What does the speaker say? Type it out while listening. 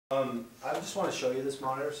I just want to show you this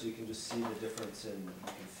monitor so you can just see the difference and you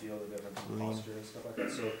can feel the difference in posture and stuff like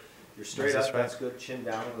that. So you're straight up, that's good. Chin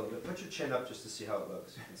down a little bit. Put your chin up just to see how it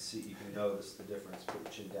looks. You can see, you can notice the difference. Put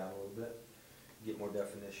your chin down a little bit. Get more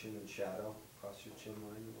definition and shadow across your chin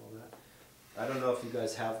line and all that. I don't know if you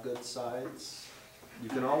guys have good sides. You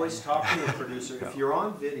can always talk to your producer if you're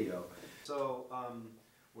on video. So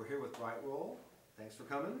we're here with BrightRoll. Thanks for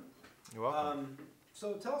coming. You're welcome.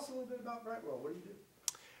 So tell us a little bit about BrightRoll. What do you do?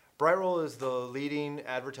 BrightRoll is the leading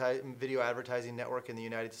video advertising network in the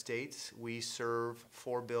United States. We serve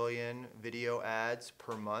 4 billion video ads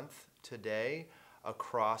per month today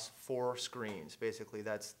across 4 screens. Basically,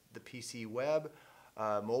 that's the PC web,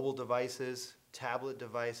 mobile devices, tablet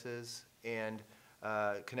devices, and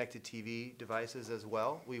connected TV devices as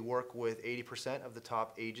well. We work with 80% of the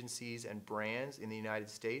top agencies and brands in the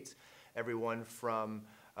United States, everyone from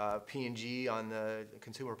P&G on the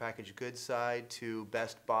consumer packaged goods side to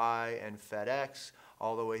Best Buy and FedEx,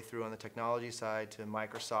 all the way through on the technology side to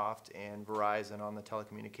Microsoft and Verizon on the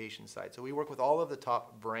telecommunications side. So we work with all of the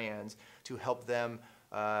top brands to help them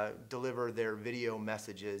deliver their video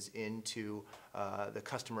messages into the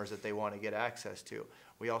customers that they want to get access to.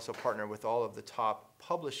 We also partner with all of the top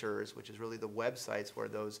publishers, which is really the websites where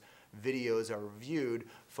those videos are viewed,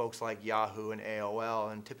 folks like Yahoo and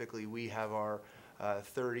AOL, and typically we have our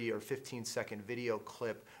 30 or 15-second video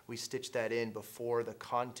clip. We stitch that in before the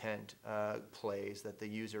content plays that the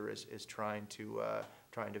user is trying to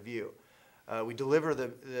view. We deliver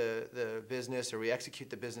the business, or we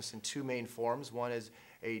execute the business in 2 main forms. One is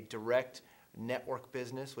a direct network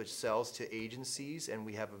business which sells to agencies, and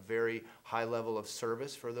we have a very high level of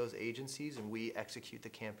service for those agencies, and we execute the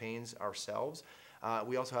campaigns ourselves.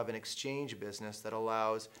 We also have an exchange business that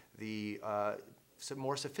allows the some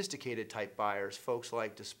more sophisticated type buyers, folks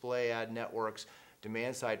like display ad networks,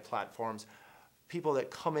 demand side platforms, people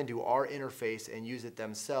that come into our interface and use it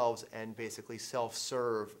themselves and basically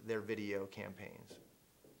self-serve their video campaigns.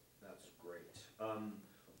 That's great.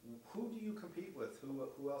 Who do you compete with?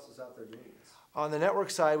 Who else is out there doing this? On the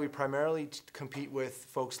network side, we primarily compete with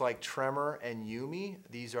folks like Tremor and Yumi.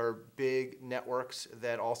 These are big networks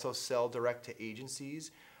that also sell direct to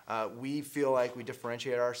agencies. We feel like we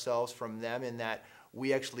differentiate ourselves from them in that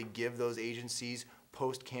we actually give those agencies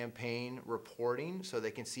post-campaign reporting so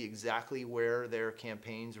they can see exactly where their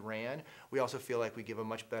campaigns ran. We also feel like we give a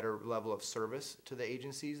much better level of service to the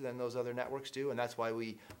agencies than those other networks do, and that's why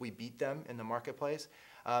we beat them in the marketplace.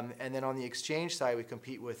 And then on the exchange side, we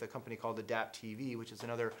compete with a company called Adapt TV, which is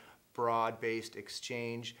another broad-based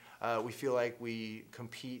exchange. We feel like we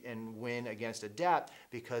compete and win against Adapt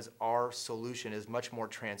because our solution is much more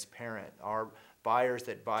transparent. Our buyers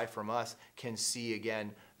that buy from us can see,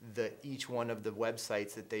 again, each one of the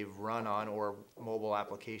websites that they've run on, or mobile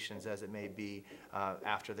applications as it may be,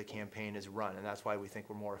 after the campaign is run. And that's why we think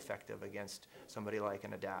we're more effective against somebody like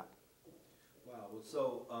an Adapt. Wow. Well,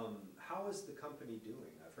 so how is the company doing?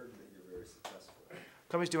 I've heard that you're very successful.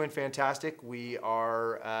 Company's doing fantastic. We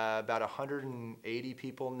are about 180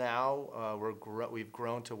 people now. We've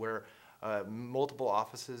grown to where multiple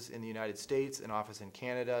offices in the United States, an office in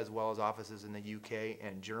Canada, as well as offices in the UK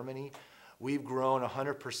and Germany. We've grown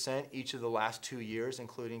 100% each of the last 2 years,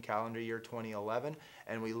 including calendar year 2011,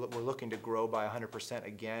 and we're looking to grow by 100%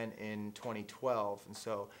 again in 2012. And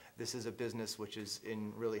so this is a business which is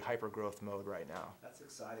in really hyper-growth mode right now. That's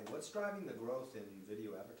exciting. What's driving the growth in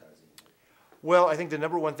video advertising? Well, I think the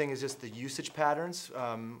number one thing is just the usage patterns.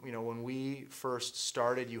 You know, when we first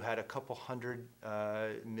started, you had a couple hundred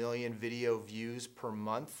million video views per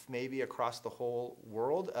month, maybe across the whole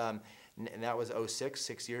world. And that was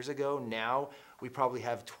 6 years ago. Now we probably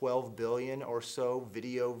have 12 billion or so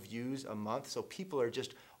video views a month. So people are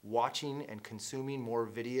just watching and consuming more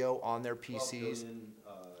video on their PCs.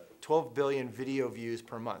 12 billion video views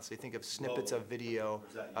per month. So you think of snippets of video.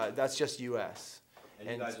 That's just US. And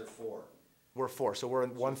you guys are 4. We're 4, so we're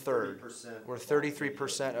 1/3. We're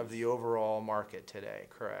 33% of the overall market today,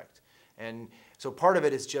 correct. And so part of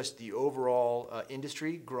it is just the overall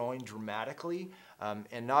industry growing dramatically.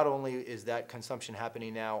 And not only is that consumption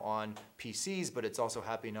happening now on PCs, but it's also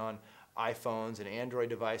happening on iPhones and Android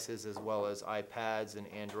devices, as well as iPads and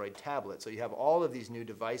Android tablets. So you have all of these new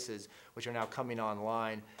devices which are now coming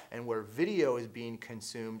online, and where video is being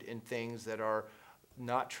consumed in things that are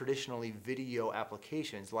not traditionally video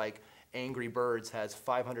applications, like Angry Birds has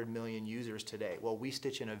 500 million users today. Well, we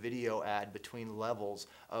stitch in a video ad between levels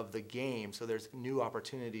of the game, so there's new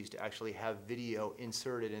opportunities to actually have video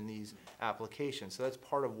inserted in these applications. So that's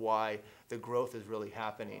part of why the growth is really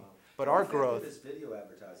happening. But our growth is video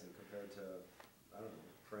advertising compared to, I don't know,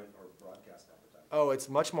 print or broadcast advertising. Oh, it's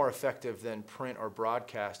much more effective than print or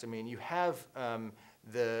broadcast. I mean, you have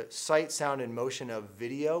the sight, sound, and motion of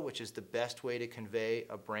video, which is the best way to convey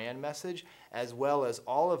a brand message, as well as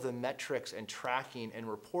all of the metrics and tracking and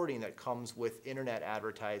reporting that comes with internet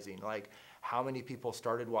advertising, like how many people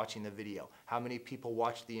started watching the video, how many people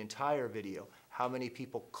watched the entire video, how many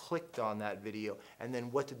people clicked on that video, and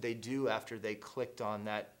then what did they do after they clicked on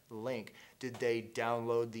that link? Did they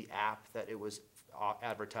download the app that it was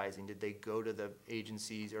advertising? Did they go to the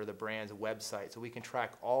agency's or the brand's website? So we can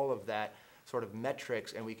track all of that sort of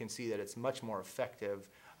metrics, and we can see that it's much more effective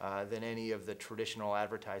than any of the traditional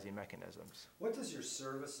advertising mechanisms. What does your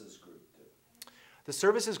services group do? The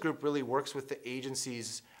services group really works with the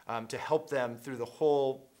agencies to help them through the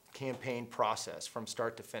whole campaign process from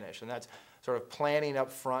start to finish. And that's sort of planning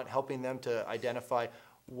up front, helping them to identify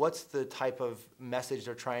what's the type of message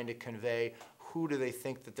they're trying to convey, who do they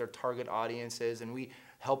think that their target audience is, and we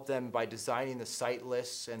help them by designing the site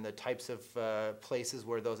lists and the types of places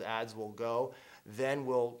where those ads will go. Then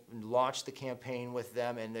we'll launch the campaign with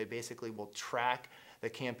them, and they basically will track the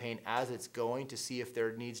campaign as it's going to see if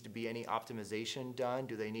there needs to be any optimization done.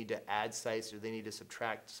 Do they need to add sites? Do they need to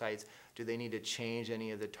subtract sites? Do they need to change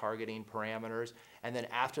any of the targeting parameters? And then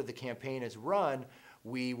after the campaign is run,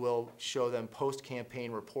 we will show them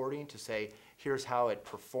post-campaign reporting to say, here's how it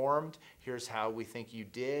performed, here's how we think you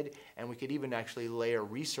did, and we could even actually layer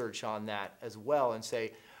research on that as well and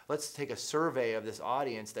say, let's take a survey of this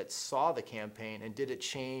audience that saw the campaign and did it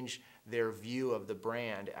change their view of the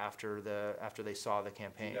brand after they saw the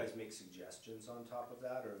campaign. Do you guys make suggestions on top of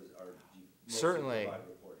that, or do you mostly Certainly. provide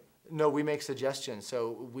reporting? No, we make suggestions.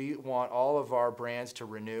 So we want all of our brands to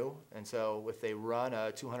renew. And so if they run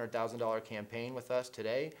a $200,000 campaign with us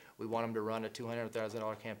today, we want them to run a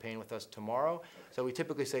 $200,000 campaign with us tomorrow. So we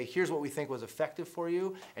typically say, here's what we think was effective for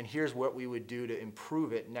you, and here's what we would do to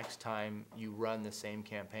improve it next time you run the same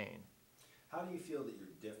campaign. How do you feel that you're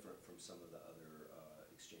different from some of the other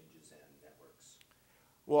exchanges and networks?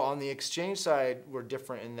 Well, on the exchange side, we're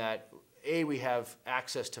different in that we have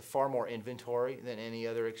access to far more inventory than any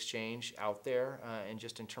other exchange out there, and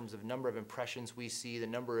just in terms of number of impressions we see, the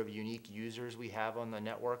number of unique users we have on the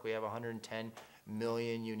network, we have 110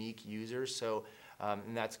 million unique users, so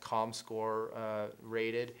and that's ComScore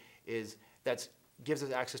rated, that gives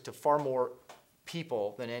us access to far more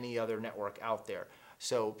people than any other network out there.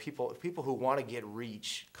 So people who want to get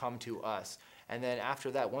reach come to us. And then after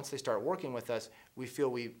that, once they start working with us, we feel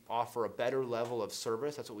we offer a better level of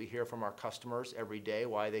service. That's what we hear from our customers every day,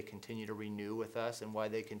 why they continue to renew with us and why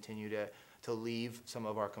they continue to leave some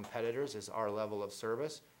of our competitors is our level of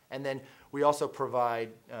service. And then we also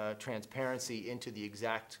provide transparency into the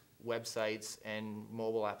exact websites and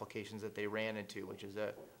mobile applications that they ran into, which is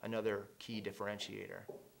another key differentiator.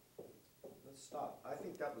 Let's stop. I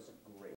think that was